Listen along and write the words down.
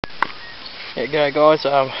Yeah, g'day guys.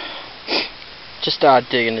 Just started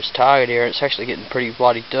digging this target here. It's actually getting pretty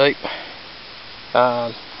bloody deep.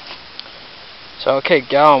 So I'll keep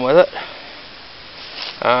going with it.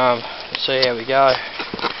 See how we go.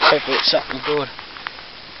 Hopefully it's something good.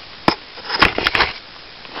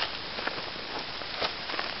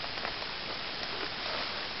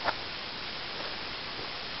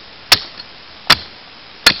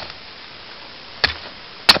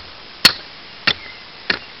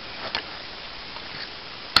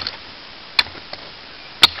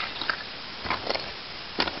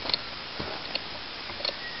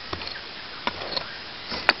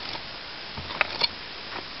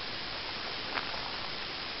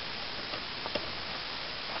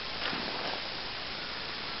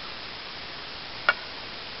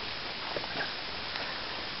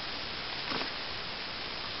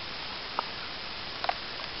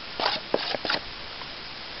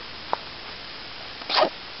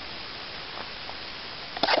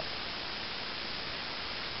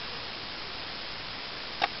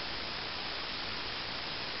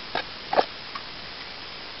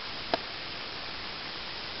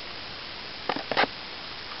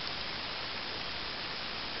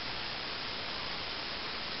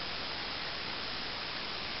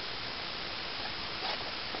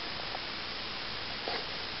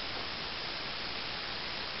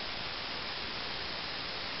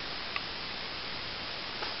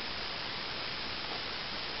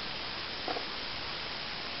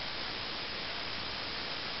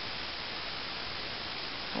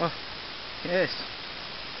 Oh, yes,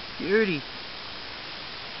 beauty.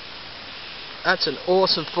 That's an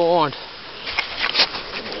awesome find.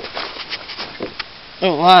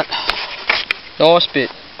 Look at that. Nice bit.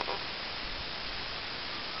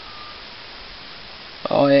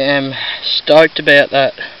 I am stoked about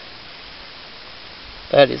that.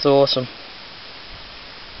 That is awesome.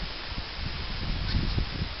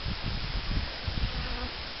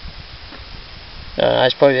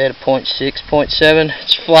 It's probably at a 0.6, 0.7.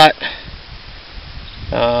 It's flat.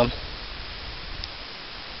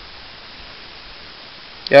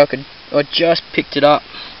 Yeah, I just picked it up.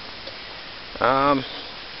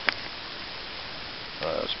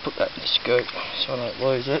 Let's put that in the scoop so I don't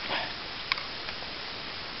lose it.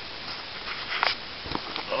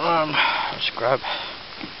 Let's grab.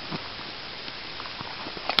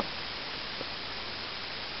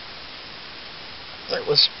 It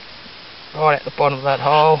was right at the bottom of that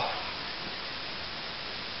hole.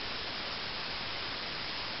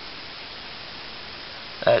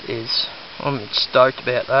 That is, I'm stoked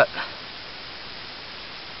about that.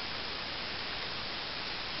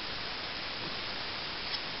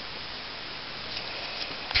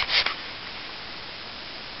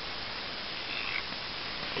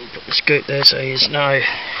 Put the scoop there so there's no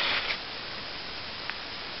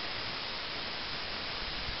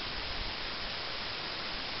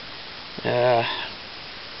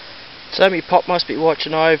so my pop must be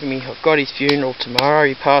watching over me. I've got his funeral tomorrow.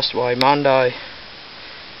 He passed away Monday,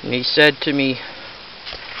 and he said to me,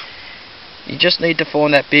 you just need to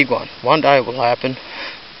find that big one. One day it will happen.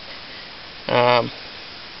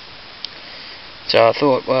 So I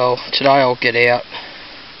thought, well, today I'll get out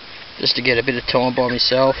just to get a bit of time by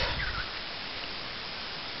myself.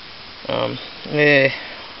 Yeah,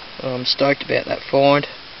 I'm stoked about that find.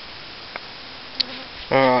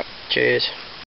 Alright, cheers.